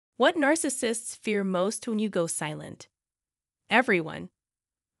What narcissists fear most when you go silent? Everyone.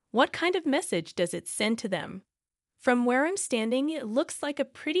 What kind of message does it send to them? From where I'm standing, it looks like a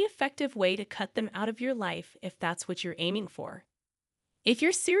pretty effective way to cut them out of your life if that's what you're aiming for. If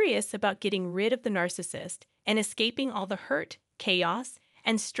you're serious about getting rid of the narcissist and escaping all the hurt, chaos,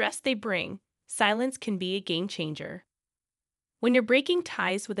 and stress they bring, silence can be a game changer. When you're breaking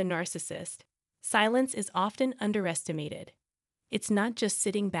ties with a narcissist, silence is often underestimated. It's not just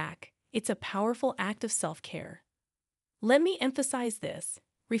sitting back, it's a powerful act of self-care. Let me emphasize this.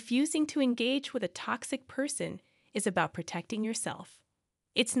 Refusing to engage with a toxic person is about protecting yourself.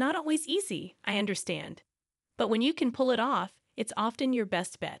 It's not always easy, I understand. But when you can pull it off, it's often your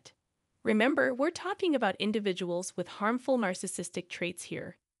best bet. Remember, we're talking about individuals with harmful narcissistic traits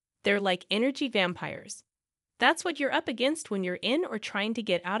here. They're like energy vampires. That's what you're up against when you're in or trying to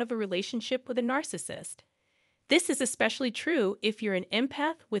get out of a relationship with a narcissist. This is especially true if you're an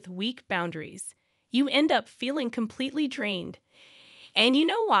empath with weak boundaries. You end up feeling completely drained. And you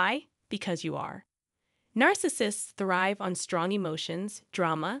know why? Because you are. Narcissists thrive on strong emotions,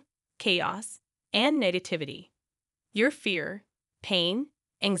 drama, chaos, and negativity. Your fear, pain,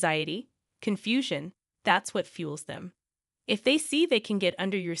 anxiety, confusion, that's what fuels them. If they see they can get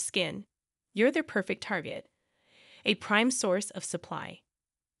under your skin, you're their perfect target, a prime source of supply.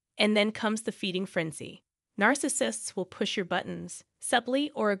 And then comes the feeding frenzy. Narcissists will push your buttons, subtly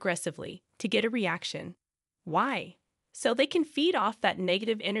or aggressively, to get a reaction. Why? So they can feed off that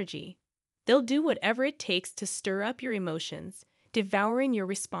negative energy. They'll do whatever it takes to stir up your emotions, devouring your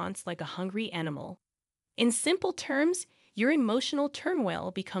response like a hungry animal. In simple terms, your emotional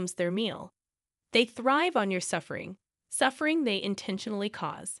turmoil becomes their meal. They thrive on your suffering they intentionally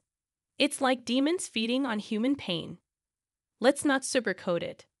cause. It's like demons feeding on human pain. Let's not sugarcoat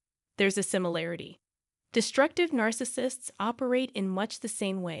it. There's a similarity. Destructive narcissists operate in much the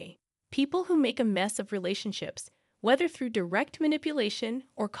same way. People who make a mess of relationships, whether through direct manipulation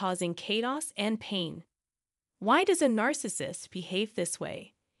or causing chaos and pain. Why does a narcissist behave this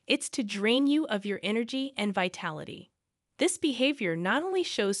way? It's to drain you of your energy and vitality. This behavior not only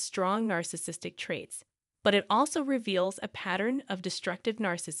shows strong narcissistic traits, but it also reveals a pattern of destructive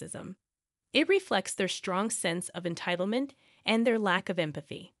narcissism. It reflects their strong sense of entitlement and their lack of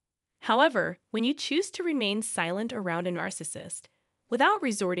empathy. However, when you choose to remain silent around a narcissist, without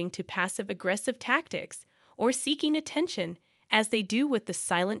resorting to passive-aggressive tactics or seeking attention as they do with the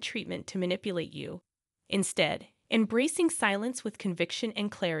silent treatment to manipulate you, instead, embracing silence with conviction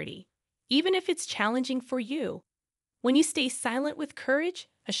and clarity, even if it's challenging for you. When you stay silent with courage,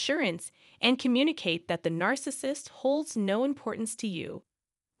 assurance, and communicate that the narcissist holds no importance to you,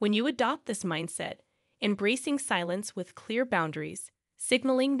 when you adopt this mindset, embracing silence with clear boundaries,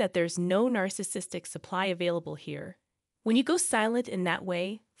 signaling that there's no narcissistic supply available here. When you go silent in that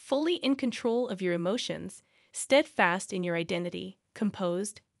way, fully in control of your emotions, steadfast in your identity,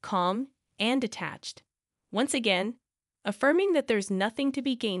 composed, calm, and detached. Once again, affirming that there's nothing to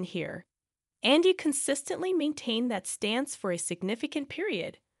be gained here, and you consistently maintain that stance for a significant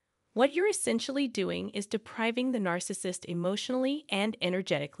period, what you're essentially doing is depriving the narcissist emotionally and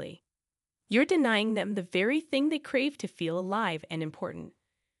energetically. You're denying them the very thing they crave to feel alive and important,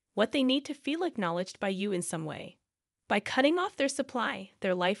 what they need to feel acknowledged by you in some way. By cutting off their supply,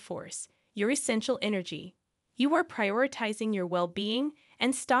 their life force, your essential energy, you are prioritizing your well-being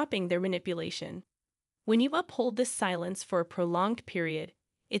and stopping their manipulation. When you uphold this silence for a prolonged period,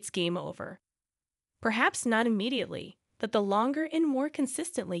 it's game over. Perhaps not immediately, but the longer and more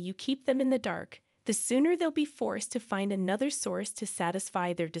consistently you keep them in the dark, the sooner they'll be forced to find another source to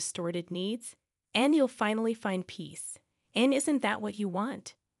satisfy their distorted needs, and you'll finally find peace. And isn't that what you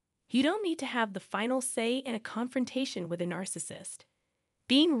want? You don't need to have the final say in a confrontation with a narcissist.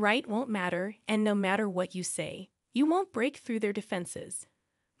 Being right won't matter, and no matter what you say, you won't break through their defenses.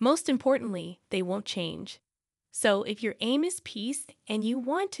 Most importantly, they won't change. So if your aim is peace and you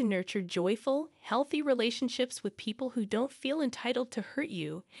want to nurture joyful, healthy relationships with people who don't feel entitled to hurt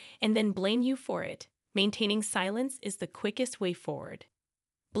you and then blame you for it, maintaining silence is the quickest way forward.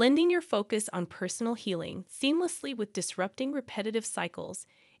 Blending your focus on personal healing seamlessly with disrupting repetitive cycles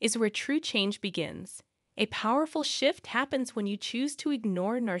is where true change begins. A powerful shift happens when you choose to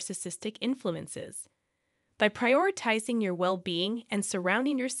ignore narcissistic influences. By prioritizing your well-being and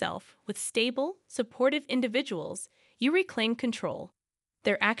surrounding yourself with stable, supportive individuals, you reclaim control.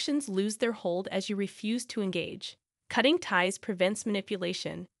 Their actions lose their hold as you refuse to engage. Cutting ties prevents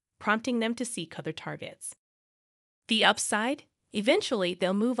manipulation, prompting them to seek other targets. The upside? Eventually,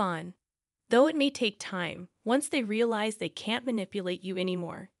 they'll move on. Though it may take time, once they realize they can't manipulate you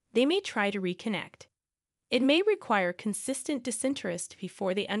anymore, they may try to reconnect. It may require consistent disinterest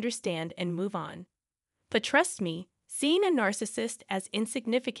before they understand and move on. But trust me, seeing a narcissist as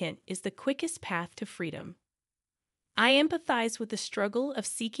insignificant is the quickest path to freedom. I empathize with the struggle of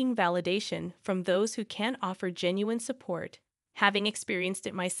seeking validation from those who can't offer genuine support, having experienced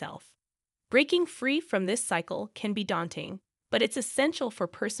it myself. Breaking free from this cycle can be daunting, but it's essential for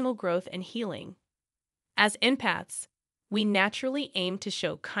personal growth and healing. As empaths, we naturally aim to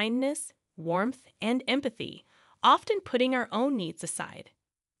show kindness, warmth, and empathy, often putting our own needs aside.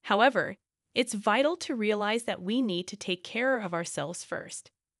 However, it's vital to realize that we need to take care of ourselves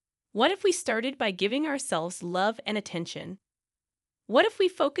first. What if we started by giving ourselves love and attention? What if we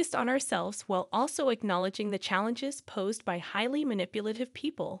focused on ourselves while also acknowledging the challenges posed by highly manipulative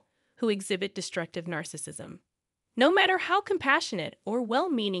people who exhibit destructive narcissism? No matter how compassionate or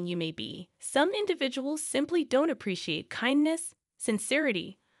well-meaning you may be, some individuals simply don't appreciate kindness,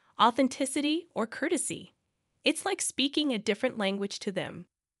 sincerity, authenticity, or courtesy. It's like speaking a different language to them.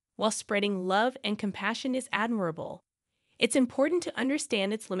 While spreading love and compassion is admirable, it's important to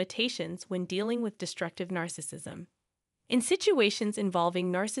understand its limitations when dealing with destructive narcissism. In situations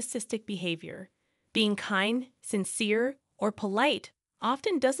involving narcissistic behavior, being kind, sincere, or polite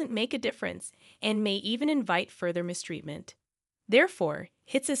often doesn't make a difference and may even invite further mistreatment. Therefore,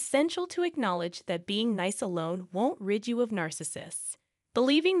 it's essential to acknowledge that being nice alone won't rid you of narcissists.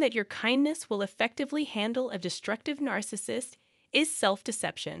 Believing that your kindness will effectively handle a destructive narcissist is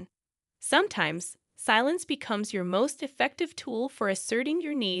self-deception. Sometimes, silence becomes your most effective tool for asserting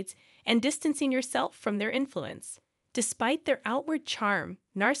your needs and distancing yourself from their influence. Despite their outward charm,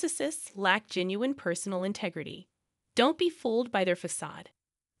 narcissists lack genuine personal integrity. Don't be fooled by their facade.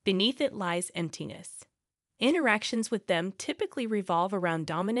 Beneath it lies emptiness. Interactions with them typically revolve around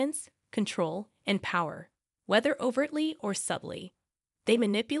dominance, control, and power, whether overtly or subtly. They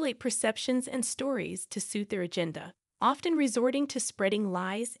manipulate perceptions and stories to suit their agenda, often resorting to spreading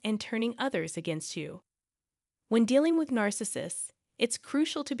lies and turning others against you. When dealing with narcissists, it's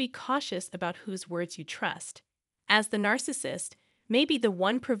crucial to be cautious about whose words you trust, as the narcissist may be the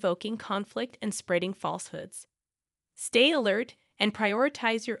one provoking conflict and spreading falsehoods. Stay alert and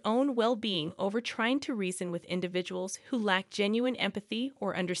prioritize your own well-being over trying to reason with individuals who lack genuine empathy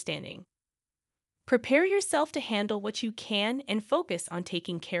or understanding. Prepare yourself to handle what you can and focus on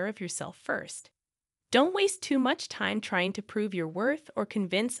taking care of yourself first. Don't waste too much time trying to prove your worth or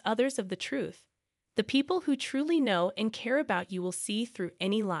convince others of the truth. The people who truly know and care about you will see through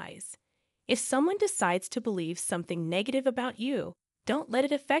any lies. If someone decides to believe something negative about you, don't let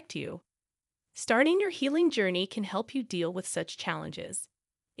it affect you. Starting your healing journey can help you deal with such challenges.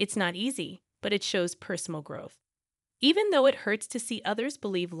 It's not easy, but it shows personal growth. Even though it hurts to see others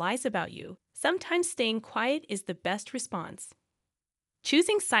believe lies about you, sometimes staying quiet is the best response.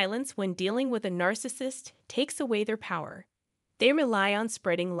 Choosing silence when dealing with a narcissist takes away their power. They rely on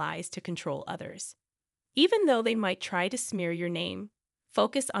spreading lies to control others. Even though they might try to smear your name,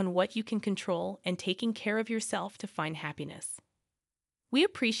 focus on what you can control and taking care of yourself to find happiness. We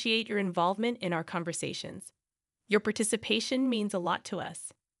appreciate your involvement in our conversations. Your participation means a lot to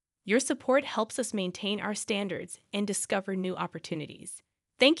us. Your support helps us maintain our standards and discover new opportunities.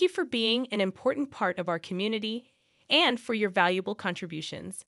 Thank you for being an important part of our community and for your valuable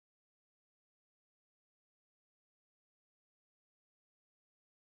contributions.